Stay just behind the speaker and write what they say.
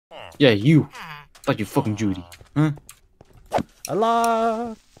Yeah, you. Like you fucking Judy. Huh?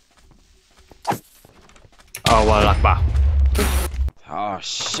 Allah! Oh, well, Akbar. Oh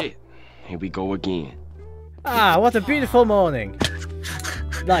shit. Here we go again. Ah, what a beautiful morning.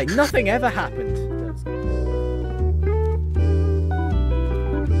 Like, nothing ever happened.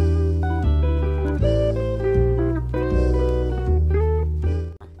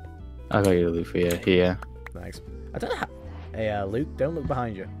 I got you, Luke, for you. Here. Thanks. I don't know how... Hey, Luke, don't look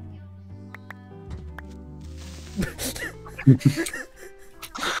behind you.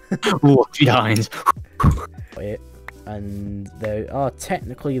 Look behind. And they are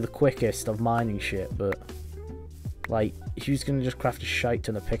technically the quickest of mining shit, but... Like, who's gonna just craft a shite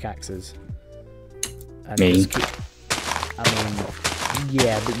ton of pickaxes? And Me. just keep... I mean...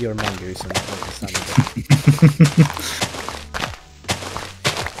 Yeah, but you're a mongoose and that's understandable.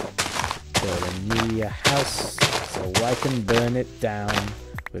 Building me a house so I can burn it down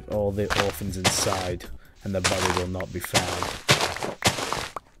with all the orphans inside, and the body will not be found.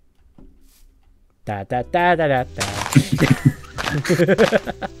 Da da da da da da.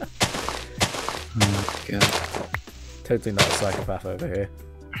 Oh, God. Totally not a psychopath over here.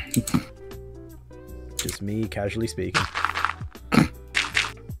 Just me casually speaking.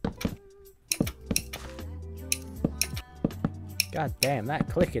 God damn, that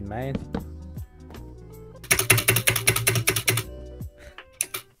clicking, man.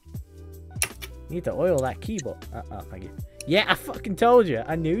 Need to oil that keyboard. Oh, thank you. Yeah, I fucking told you.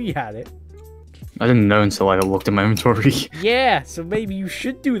 I knew you had it. I didn't know until I looked at my inventory. Yeah, so maybe you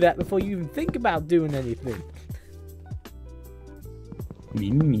should do that before you even think about doing anything.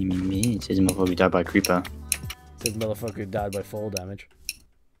 Me. It says motherfucker died by a creeper. Says motherfucker died by fall damage.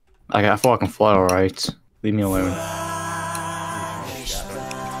 I thought I can fly alright. Leave me alone.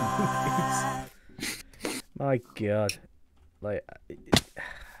 My god. Like, it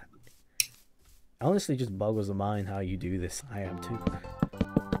honestly just boggles the mind how you do this. I am too.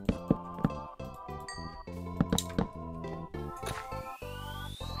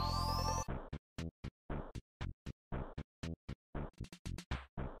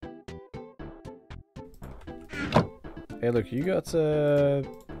 Hey, look, you got that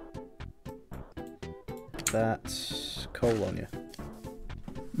coal on you.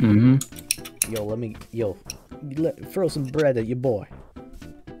 Mm-hmm. Throw some bread at your boy.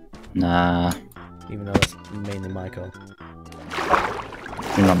 Nah. Even though that's mainly my coal.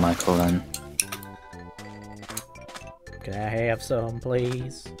 You're not Michael then. Can I have some,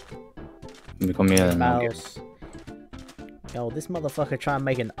 please? Become me a Mouse. Yo, this motherfucker trying to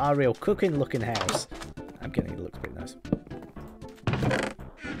make an Ariel cooking looking house. I'm kidding, it looks pretty nice.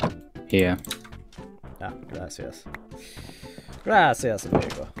 Here. Ah, gracias. Gracias,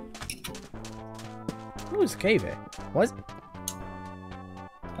 amigo. Ooh, there's a cave here. What is...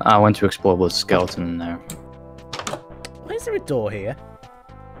 I went to explore with a skeleton in there. Why is there a door here?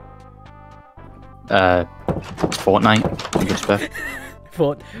 Fortnite, I guess, Beth.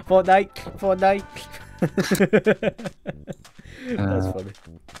 Fortnite. That's funny.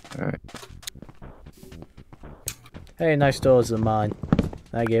 Alright. Hey, nice doors of mine.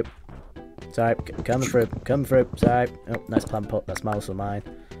 Thank you. Sorry, coming through. Sorry. Oh, nice plant pot. That's mouse of mine.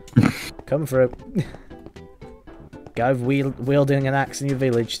 Coming through. Guy wielding an axe in your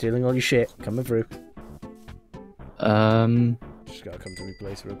village, stealing all your shit. Coming through. Just gotta come to my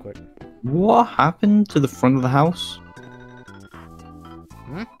place real quick. What happened to the front of the house?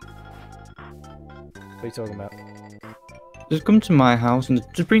 Hmm? What are you talking about? Just come to my house and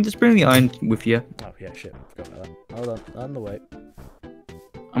just bring the iron with you. Oh yeah, shit. Forgot about that. Hold on, on the way.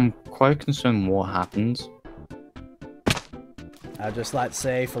 I'm quite concerned what happened. I'd just like to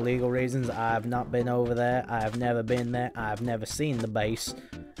say, for legal reasons, I've not been over there. I have never been there. I've never seen the base,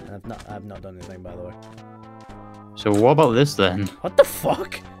 and I've not done anything, by the way. So what about this then? What the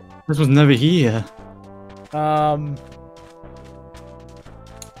fuck? This was never here.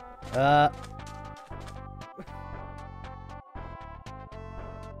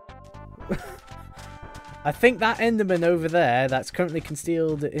 I think that Enderman over there, that's currently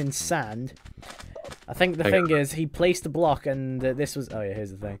concealed in sand. I think the thing is, he placed a block and this was... Oh yeah,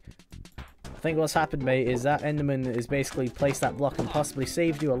 here's the thing. I think what's happened, mate, is that Enderman has basically placed that block and possibly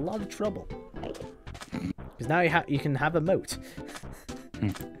saved you a lot of trouble. Because now you can have a moat.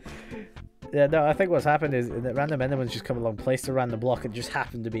 Yeah, no, I think what's happened is that random Enderman's just come along, placed a random block, and just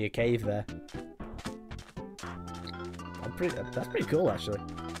happened to be a cave there. That's pretty cool, actually.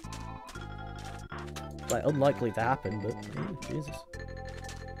 Like, unlikely to happen, but Jesus.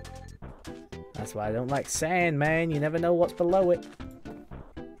 That's why I don't like sand, man. You never know what's below it.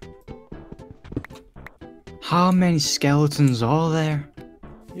 How many skeletons are there?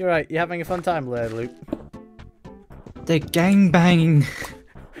 You're right. You're having a fun time there, Luke. They're gangbanging.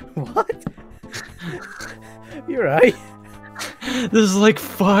 What? You're right. There's like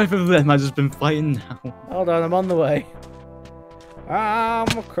 5 of them. I've just been fighting now. Hold on, I'm on the way. I'm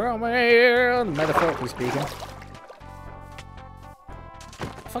coming. Metaphorically speaking.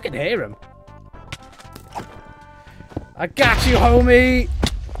 I fucking hear him. I got you, homie.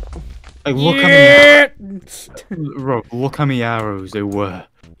 Like, look how many. Rob, look how many arrows there were.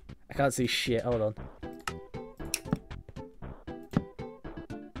 I can't see shit. Hold on.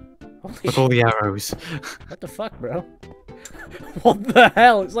 Holy Look shit. all the arrows. What the fuck, bro? What the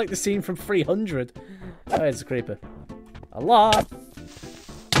hell? It's like the scene from 300. Oh, it's a creeper. Allah!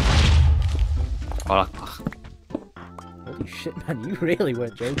 Holy shit, man, you really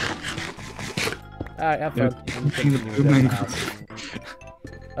weren't joking. Alright, have fun. I'm thinking you were going to the house.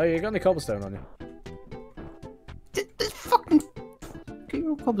 Oh, you got any cobblestone on you? This fucking. Get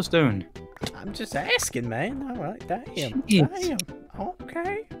your cobblestone. I'm just asking, man. Alright, damn. Shit. Damn.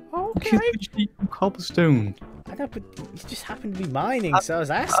 Okay, You okay. just need some cobblestone. I know, but you just happened to be mining, so I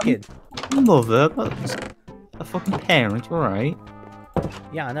was asking. Mother, that's a fucking parent, alright?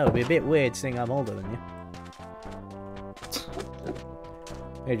 Yeah, I know, it'd be a bit weird seeing I'm older than you.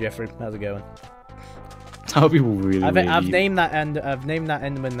 Hey Jeffrey, how's it going? That would be really I've weird. named that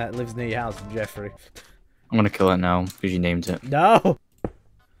Enderman that lives near your house Jeffrey. I'm gonna kill it now, because you named it. No!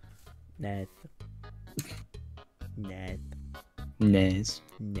 Ned. Ned. Nez.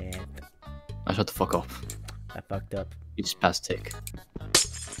 Ned. I shut the fuck up. I fucked up. You spastic.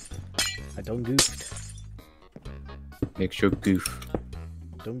 I done goofed. Make sure goof.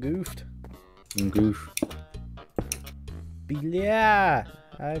 Done goofed. Goof. But yeah!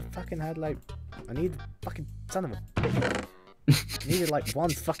 I fucking had like... I need fucking son of a bitch. I needed like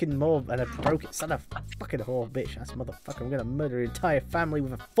one fucking more and I broke it. Son of a fucking whore bitch. That's motherfucker. I'm gonna murder your entire family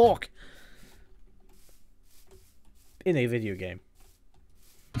with a fork. In a video game.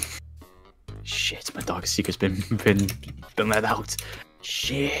 Shit, my dark secret's been let out.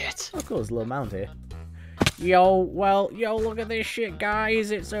 Shit. Oh, cool, there's a little mound here. Yo, look at this shit,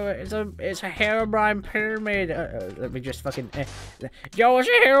 guys. It's a Herobrine pyramid. Let me just fucking. Yo, it's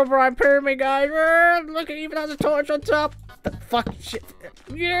a Herobrine pyramid, guys. Look, it even has a torch on top. The fuck shit.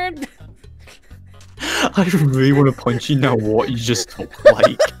 Yeah. I really want to punch you now. What you just talk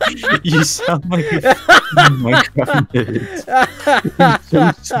like? You sound like a Minecraft nerd.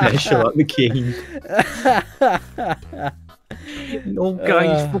 So special at the game. No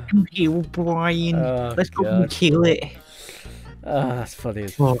guys, fucking kill Brian. Let's go kill it. That's funny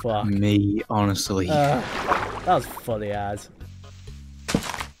as Fuck fuck. me, honestly. That was funny as.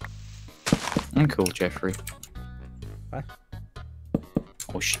 I'm cool, Jeffrey. What?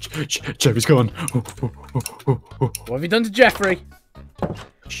 Oh shit, Jeffrey's gone. What have you done to Jeffrey?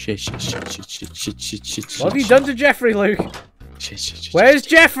 Shit. What have you done to Jeffrey, Luke? Shit. Where's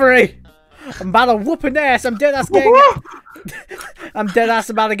Jeffrey? I'm about to whoop an ass. I'm dead ass getting. I'm dead ass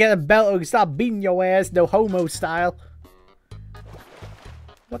about to get a belt and start beating your ass, no homo style.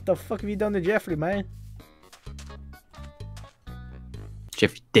 What the fuck have you done to Jeffrey, man?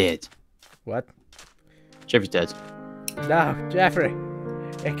 Jeffrey's dead. What? Jeffrey's dead. No, Jeffrey.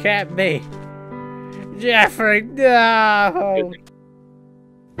 It can't be. Jeffrey, no!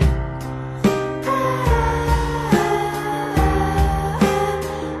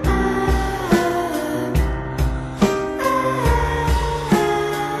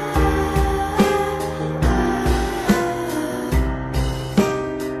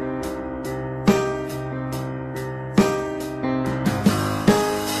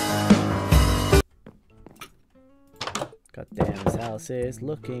 God damn, this house is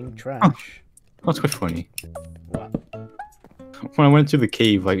looking trash. That's quite funny. What? When I went to the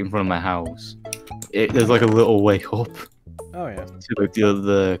cave, like in front of my house, there's like a little way up Oh yeah. to like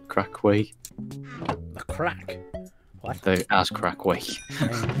the crack way, The crack? What? the ass crack way.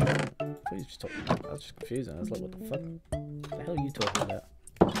 Please just talk. I was just confused. I was like, what the fuck? What the hell are you talking about?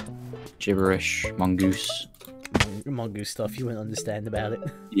 Gibberish, mongoose. Mongoose stuff you wouldn't understand about it.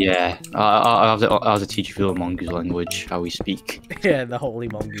 Yeah, I was a teacher for the mongoose language, how we speak. Yeah, the holy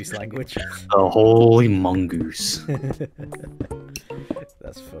mongoose language. The holy mongoose.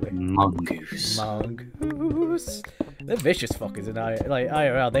 That's funny. Mongoose. Mongoose. They're vicious fuckers in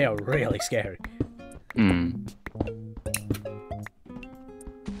IRL. They are really scary. Hmm.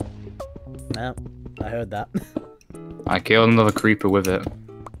 No, I heard that. I killed another creeper with it.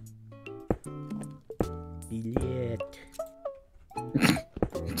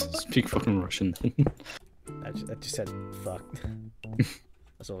 Speak fucking Russian. I just said fuck.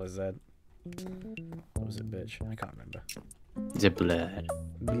 That's all I said. What was it, bitch? I can't remember. Is it blood?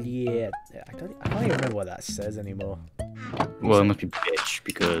 Yeah, I can't even remember what that says anymore. Well, it must be bitch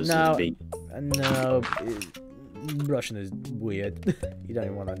because No, it's no, Russian is weird. You don't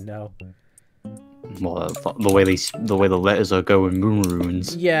even want to know. well, the way the letters are going, moon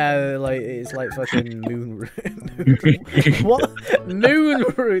runes. Yeah, like it's like fucking moon. What moon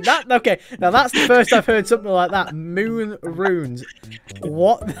rune? That okay? Now that's the first I've heard something like that. Moon runes.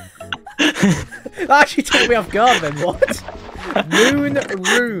 What? That actually took me off guard. Then what? Moon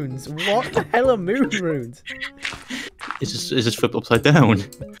runes. What the hell are moon runes? It's just flipped upside down.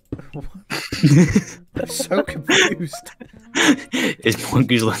 I'm so confused. It's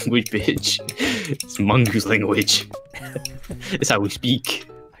Mongoose language, bitch. It's Mongoose language. It's how we speak.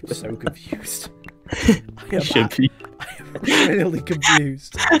 I'm so confused. It should be. I am really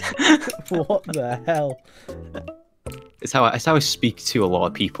confused. What the hell? It's how I speak to a lot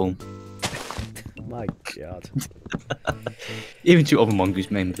of people. My God. Even to other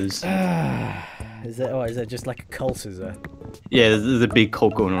Mongoose members. Is it? Oh, is it just like a cult? Is it? Yeah, there's a big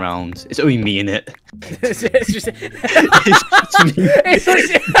cult going around. It's only me in it. it's just.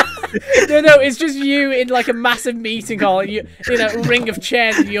 No, it's just you in like a massive meeting hall. You know, ring of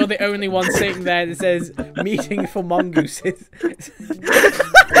chairs, and you're the only one sitting there that says "meeting for mongooses."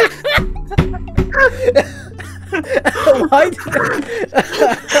 Why?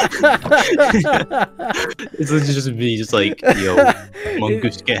 It's just me, just like, yo,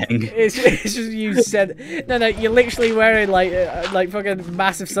 Mongoose gang. It's just you said. No, you're literally wearing like fucking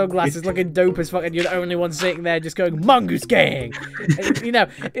massive sunglasses, looking dope as fuck, and you're the only one sitting there just going Mongoose gang. And, you know,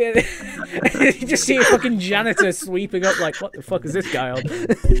 you just see a fucking janitor sweeping up like, what the fuck is this guy on?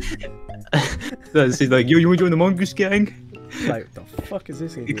 He's like, yo, you want to join the Mongoose gang? Like, the fuck is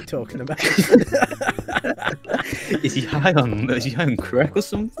this idiot talking about? Is he high on crack or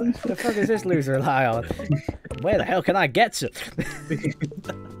something? The fuck is this loser high on? Where the hell can I get to?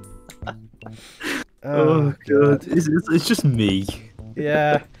 Oh god, it's just me.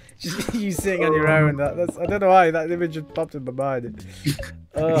 Yeah, just you sitting on your own. That's I don't know why that image just popped in my mind.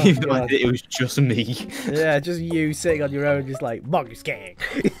 Oh, God. It was just me. Yeah, just you sitting on your own, just like Mongoose gang,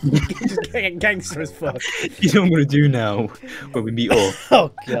 just getting gangster as fuck. You know what I'm gonna do now when we meet up?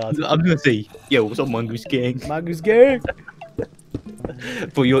 Oh God, I'm gonna say, yo, what's up, Mongoose gang? Mongoose gang.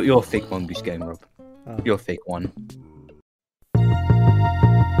 But you're a fake Mongoose gang, Rob. Oh. You're a fake one.